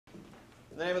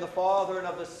In the name of the Father, and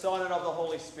of the Son, and of the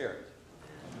Holy Spirit.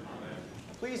 Amen.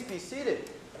 Please be seated.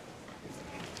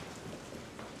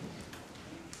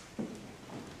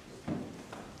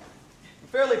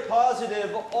 Fairly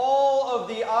positive, all of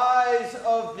the eyes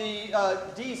of the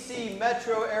D.C.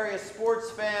 metro area sports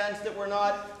fans that were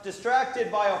not distracted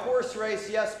by a horse race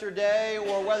yesterday,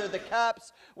 or whether the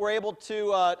Caps were able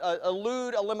to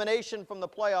elude elimination from the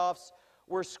playoffs,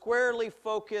 were squarely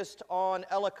focused on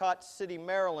Ellicott City,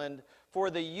 Maryland, for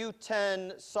the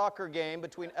U10 soccer game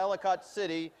between Ellicott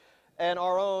City and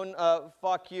our own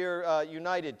Fauquier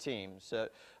United teams.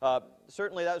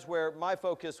 Certainly that was where my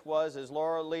focus was, as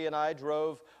Laura Lee and I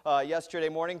drove yesterday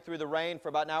morning through the rain for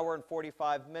about an hour and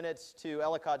 45 minutes to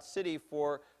Ellicott City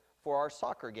for our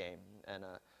soccer game. And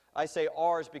I say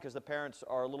ours because the parents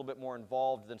are a little bit more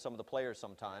involved than some of the players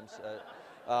sometimes.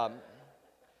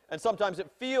 And sometimes it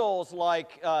feels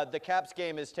like the Caps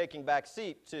game is taking back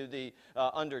seat to the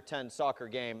under 10 soccer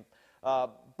game.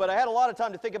 But I had a lot of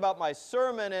time to think about my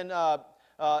sermon and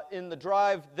in the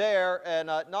drive there, and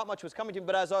not much was coming to me.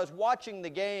 But as I was watching the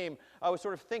game, I was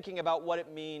sort of thinking about what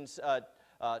it means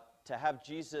to have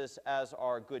Jesus as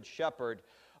our good shepherd.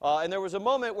 And there was a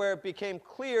moment where it became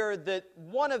clear that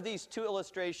one of these two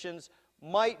illustrations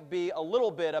might be a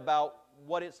little bit about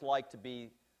what it's like to be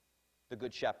the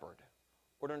good shepherd,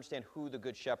 or to understand who the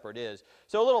Good Shepherd is.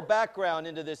 So a little background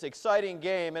into this exciting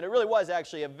game, and it really was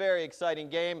actually a very exciting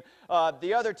game.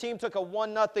 The other team took a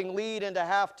 1-0 lead into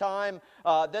halftime.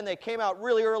 Then they came out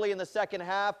really early in the second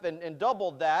half and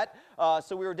doubled that.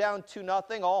 So we were down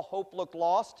 2-0. All hope looked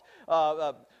lost.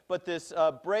 But this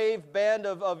brave band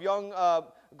of young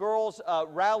girls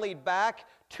rallied back.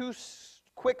 Two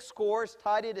quick scores,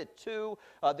 tied it at 2.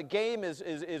 The game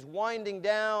is winding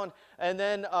down, and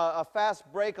then a fast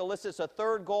break elicits a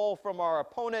third goal from our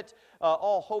opponent.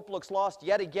 All hope looks lost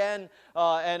yet again,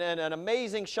 and an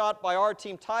amazing shot by our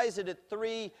team ties it at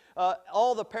 3.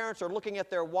 All the parents are looking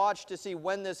at their watch to see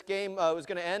when this game was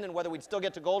going to end and whether we'd still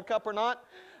get to Gold Cup or not.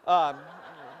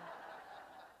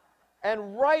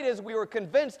 And right as we were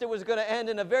convinced it was going to end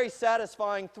in a very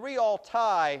satisfying 3-3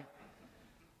 tie,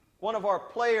 one of our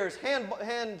players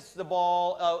hands the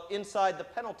ball inside the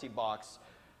penalty box,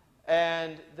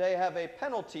 and they have a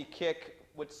penalty kick,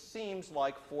 which seems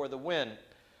like for the win.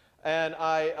 And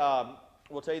I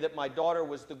will tell you that my daughter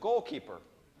was the goalkeeper.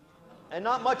 And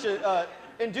not much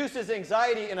induces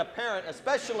anxiety in a parent,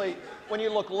 especially when you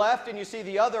look left and you see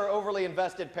the other overly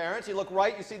invested parents. You look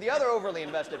right, you see the other overly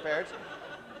invested parents.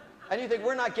 And you think,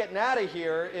 we're not getting out of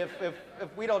here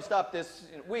if we don't stop this.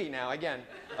 We now, again.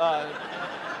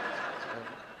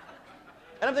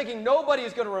 And I'm thinking,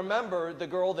 nobody's going to remember the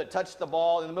girl that touched the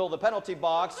ball in the middle of the penalty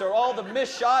box, or all the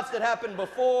missed shots that happened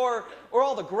before, or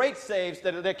all the great saves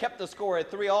that kept the score at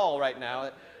 3-3 right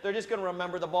now. They're just going to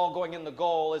remember the ball going in the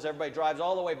goal as everybody drives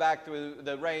all the way back through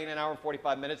the rain, an hour and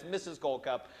 45 minutes, misses Gold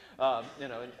Cup,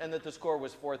 and that the score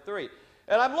was 4-3.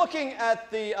 And I'm looking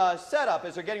at the setup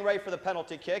as they're getting ready for the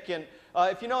penalty kick. And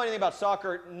if you know anything about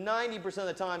soccer, 90% of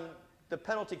the time, the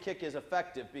penalty kick is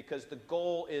effective because the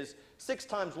goal is 6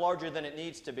 times larger than it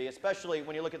needs to be, especially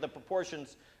when you look at the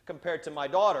proportions compared to my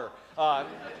daughter. And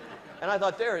I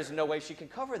thought, there is no way she can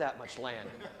cover that much land.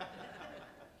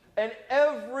 And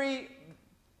every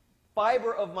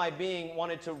fiber of my being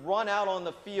wanted to run out on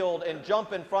the field and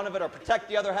jump in front of it, or protect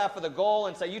the other half of the goal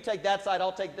and say, you take that side,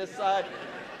 I'll take this side.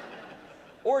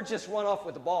 Or just run off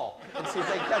with the ball and see if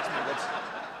they catch me.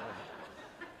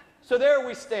 So there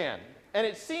we stand. And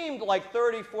it seemed like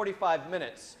 30, 45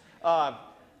 minutes.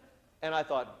 And I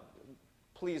thought,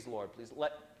 please, Lord, please,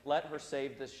 let her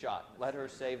save this shot. Let her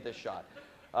save this shot.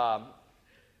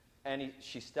 And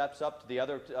she steps up to the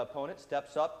other opponent,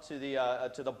 steps up to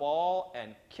the ball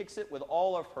and kicks it with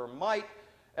all of her might.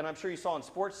 And I'm sure you saw in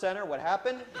Sports Center what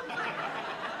happened.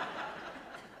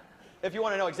 If you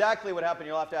want to know exactly what happened,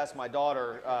 you'll have to ask my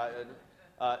daughter.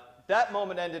 That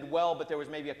moment ended well, but there was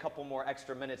maybe a couple more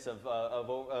extra minutes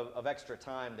of extra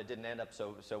time that didn't end up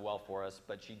so well for us.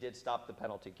 But she did stop the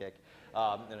penalty kick.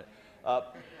 Thank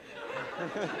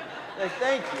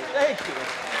you.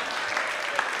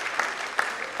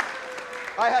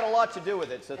 I had a lot to do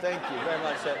with it, so thank you very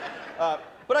much.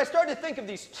 But I started to think of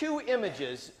these two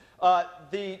images.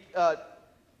 The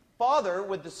father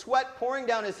with the sweat pouring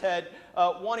down his head,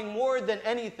 wanting more than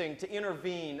anything to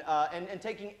intervene, and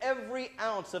taking every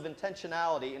ounce of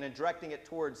intentionality and directing it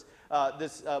towards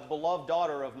this beloved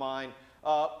daughter of mine,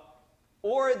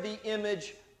 or the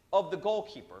image of the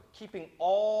goalkeeper, keeping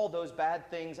all those bad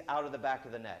things out of the back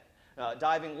of the net,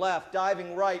 diving left,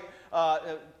 diving right,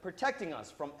 protecting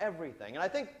us from everything. And I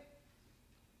think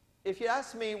if you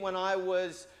asked me when I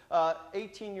was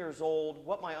 18 years old,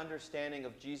 what my understanding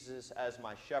of Jesus as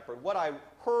my shepherd, what I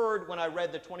heard when I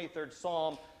read the 23rd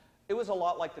Psalm, it was a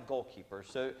lot like the goalkeeper.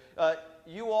 So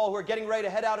you all who are getting ready to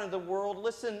head out into the world,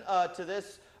 listen to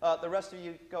this. The rest of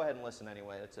you, go ahead and listen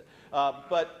anyway. That's it.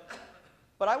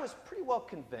 But I was pretty well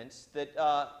convinced that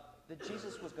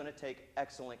Jesus was going to take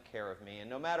excellent care of me. And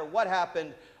no matter what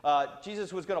happened,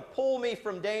 Jesus was going to pull me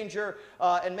from danger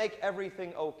and make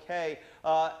everything okay.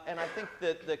 And I think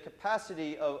that the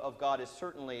capacity of God is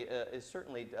certainly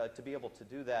to be able to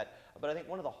do that. But I think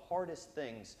one of the hardest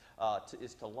things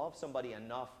is to love somebody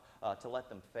enough to let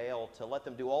them fail, to let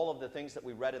them do all of the things that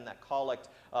we read in that collect,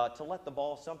 to let the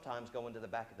ball sometimes go into the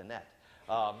back of the net.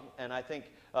 And I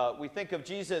think we think of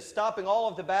Jesus stopping all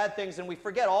of the bad things, and we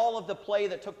forget all of the play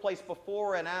that took place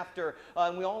before and after,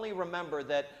 and we only remember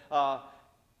that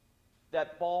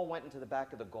that ball went into the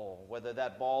back of the goal, whether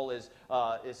that ball is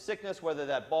sickness, whether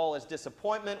that ball is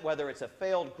disappointment, whether it's a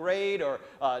failed grade, or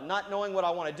not knowing what I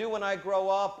want to do when I grow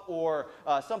up, or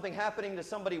something happening to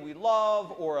somebody we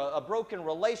love, or a broken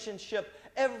relationship.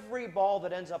 Every ball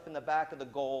that ends up in the back of the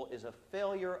goal is a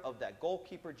failure of that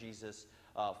goalkeeper Jesus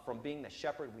from being the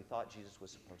shepherd we thought Jesus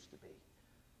was supposed to be.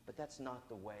 But that's not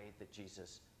the way that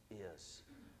Jesus is.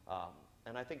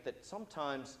 And I think that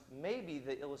sometimes maybe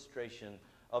the illustration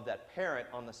of that parent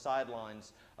on the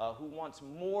sidelines who wants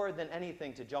more than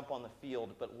anything to jump on the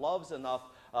field, but loves enough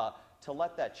to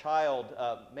let that child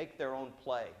make their own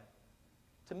play,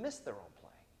 to miss their own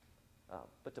play,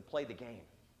 but to play the game.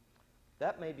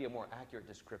 That may be a more accurate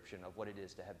description of what it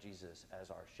is to have Jesus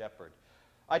as our shepherd.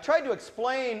 I tried to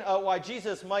explain why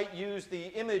Jesus might use the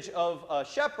image of a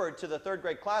shepherd to the third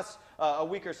grade class a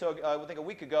week or so, I think a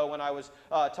week ago, when I was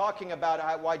talking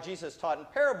about why Jesus taught in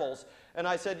parables. And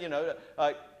I said,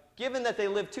 given that they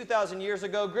lived 2,000 years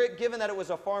ago, given that it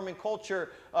was a farming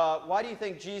culture, why do you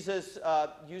think Jesus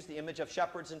used the image of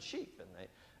shepherds and sheep? And they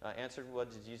answered, well,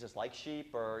 did Jesus like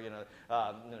sheep? Or,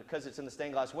 because it's in the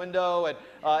stained glass window. And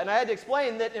I had to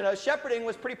explain that, shepherding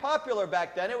was pretty popular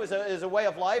back then. It was a way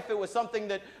of life. It was something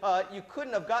that you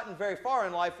couldn't have gotten very far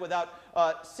in life without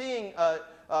seeing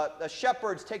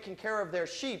shepherds taking care of their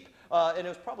sheep. And it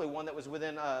was probably one that was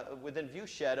within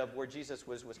viewshed of where Jesus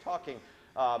was talking.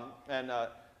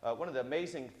 One of the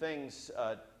amazing things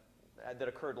that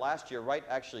occurred last year, right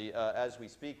actually as we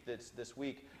speak this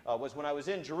week, was when I was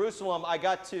in Jerusalem. I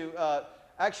got to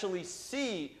actually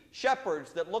see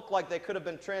shepherds that looked like they could have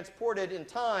been transported in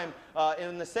time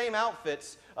in the same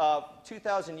outfits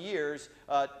 2,000 years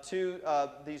to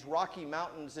these rocky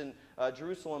mountains in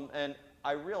Jerusalem. And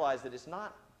I realized that it's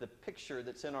not the picture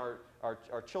that's in our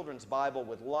children's Bible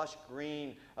with lush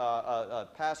green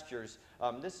pastures.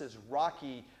 This is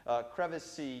rocky,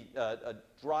 crevicey,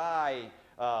 dry,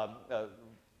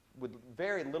 with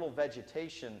very little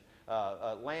vegetation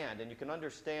land. And you can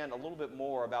understand a little bit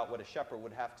more about what a shepherd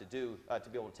would have to do to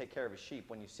be able to take care of his sheep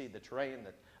when you see the terrain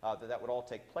that would all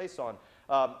take place on.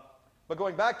 But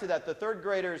going back to that, the third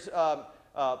graders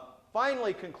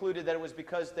finally concluded that it was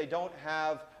because they don't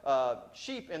have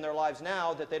sheep in their lives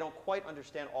now that they don't quite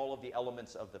understand all of the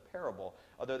elements of the parable,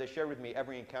 although they shared with me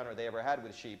every encounter they ever had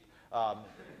with sheep.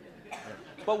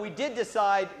 But we did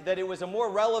decide that it was a more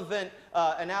relevant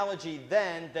analogy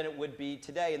then than it would be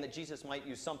today, and that Jesus might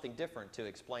use something different to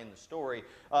explain the story.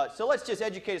 So let's just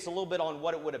educate us a little bit on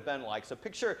what it would have been like. So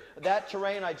picture that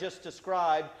terrain I just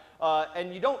described.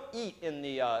 And you don't eat in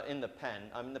the pen.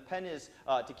 I mean, the pen is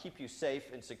to keep you safe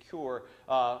and secure,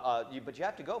 but you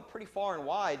have to go pretty far and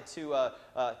wide to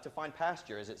find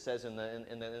pasture, as it says in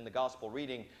the gospel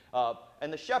reading.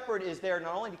 And the shepherd is there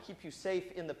not only to keep you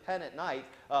safe in the pen at night,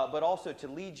 but also to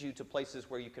lead you to places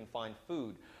where you can find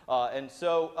food. And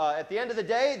so at the end of the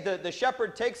day, the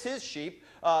shepherd takes his sheep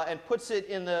and puts it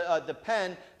in the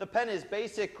pen. The pen is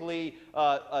basically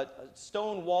a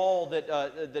stone wall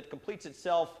that completes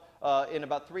itself in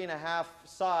about 3.5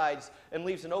 sides and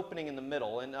leaves an opening in the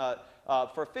middle. And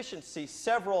for efficiency,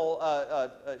 several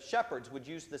shepherds would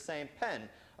use the same pen,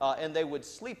 and they would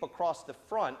sleep across the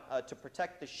front to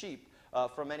protect the sheep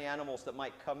from any animals that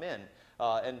might come in.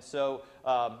 And so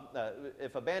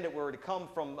if a bandit were to come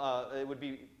from, it would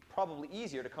be probably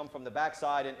easier to come from the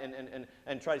backside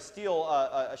and try to steal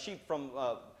a sheep from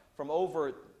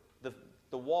over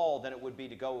the wall than it would be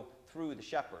to go through the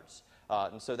shepherds.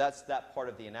 And so that's that part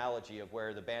of the analogy of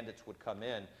where the bandits would come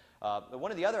in. One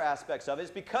of the other aspects of it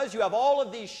is because you have all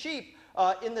of these sheep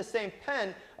in the same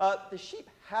pen, the sheep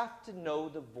have to know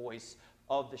the voice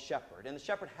of the shepherd, and the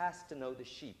shepherd has to know the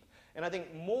sheep. And I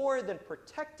think more than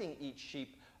protecting each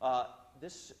sheep,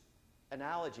 this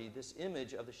analogy, this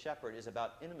image of the shepherd is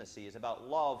about intimacy, is about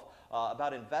love,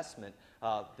 about investment,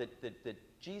 that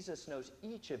Jesus knows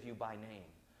each of you by name.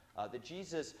 that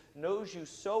Jesus knows you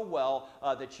so well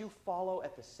that you follow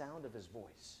at the sound of his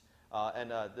voice.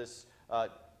 This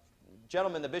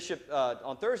gentleman, the bishop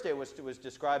on Thursday was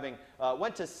describing,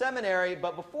 went to seminary,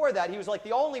 but before that he was like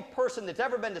the only person that's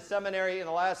ever been to seminary in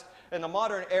the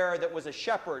modern era that was a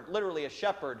shepherd, literally a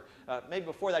shepherd. Maybe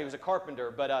before that he was a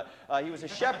carpenter, but he was a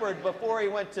shepherd before he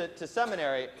went to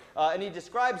seminary. And he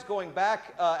describes going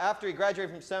back after he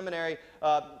graduated from seminary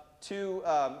to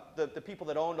the people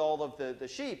that owned all of the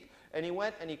sheep. And he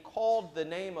went and he called the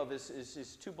name of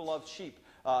his two beloved sheep.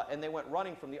 And they went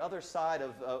running from the other side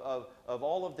of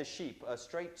all of the sheep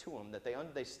straight to him, that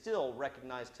they still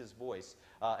recognized his voice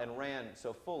and ran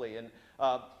so fully. And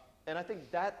I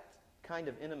think that kind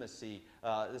of intimacy,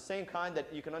 the same kind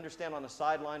that you can understand on the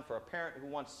sideline for a parent who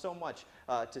wants so much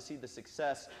to see the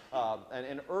success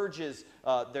and urges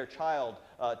their child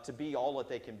to be all that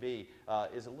they can be,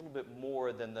 is a little bit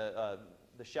more than the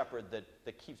shepherd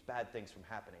that keeps bad things from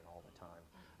happening all the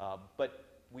time.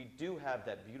 But we do have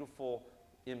that beautiful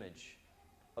image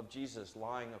of Jesus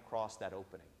lying across that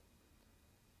opening.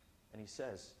 And he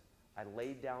says, I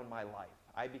laid down my life.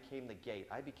 I became the gate.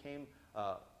 I became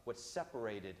what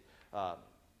separated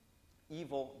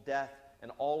evil, death,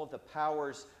 and all of the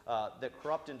powers that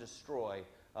corrupt and destroy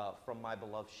from my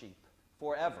beloved sheep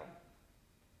forever.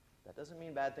 That doesn't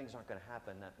mean bad things aren't going to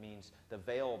happen. That means the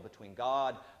veil between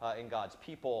God and God's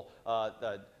people,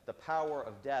 the power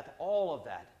of death, all of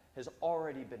that has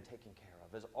already been taken care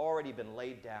of, has already been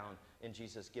laid down in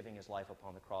Jesus giving his life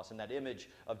upon the cross. And that image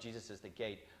of Jesus as the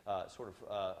gate sort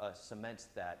of cements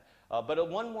that. But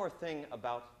one more thing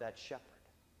about that shepherd.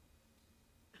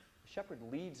 The shepherd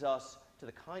leads us to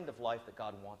the kind of life that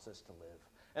God wants us to live.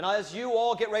 And as you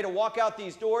all get ready to walk out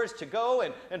these doors to go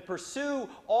and pursue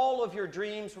all of your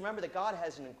dreams, remember that God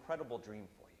has an incredible dream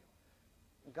for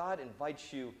you. God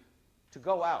invites you to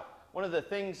go out. One of the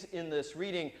things in this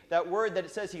reading, that word that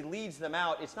it says he leads them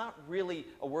out, it's not really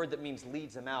a word that means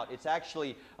leads them out. It's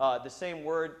actually the same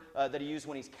word that he used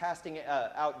when he's casting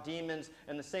out demons,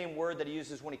 and the same word that he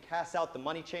uses when he casts out the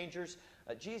money changers.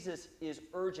 Jesus is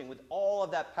urging with all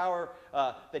of that power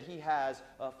that he has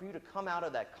for you to come out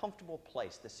of that comfortable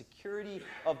place, the security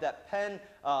of that pen,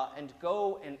 and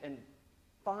go and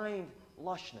find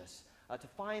lushness. To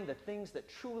find the things that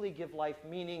truly give life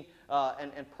meaning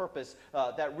and purpose.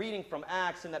 That reading from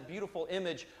Acts and that beautiful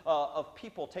image of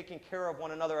people taking care of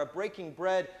one another, of breaking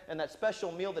bread and that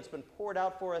special meal that's been poured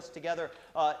out for us together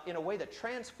in a way that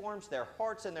transforms their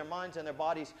hearts and their minds and their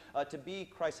bodies to be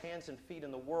Christ's hands and feet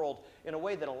in the world, in a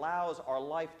way that allows our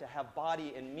life to have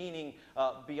body and meaning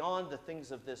beyond the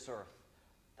things of this earth.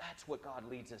 That's what God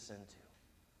leads us into.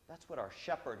 That's what our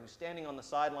shepherd, who's standing on the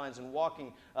sidelines and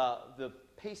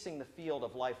pacing the field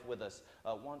of life with us,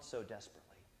 wants so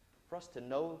desperately. For us to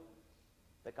know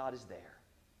that God is there.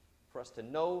 For us to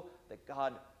know that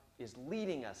God is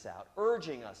leading us out,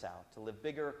 urging us out to live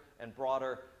bigger and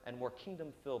broader and more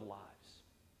kingdom-filled lives.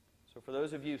 So for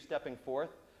those of you stepping forth,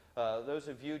 those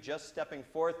of you just stepping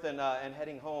forth and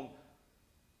heading home,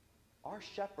 our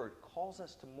shepherd calls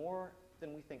us to more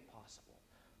than we think possible.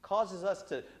 Causes us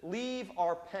to leave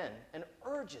our pen and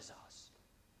urges us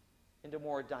into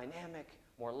more dynamic,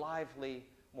 more lively,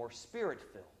 more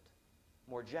spirit-filled,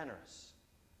 more generous,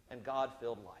 and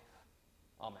God-filled life.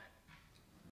 Amen.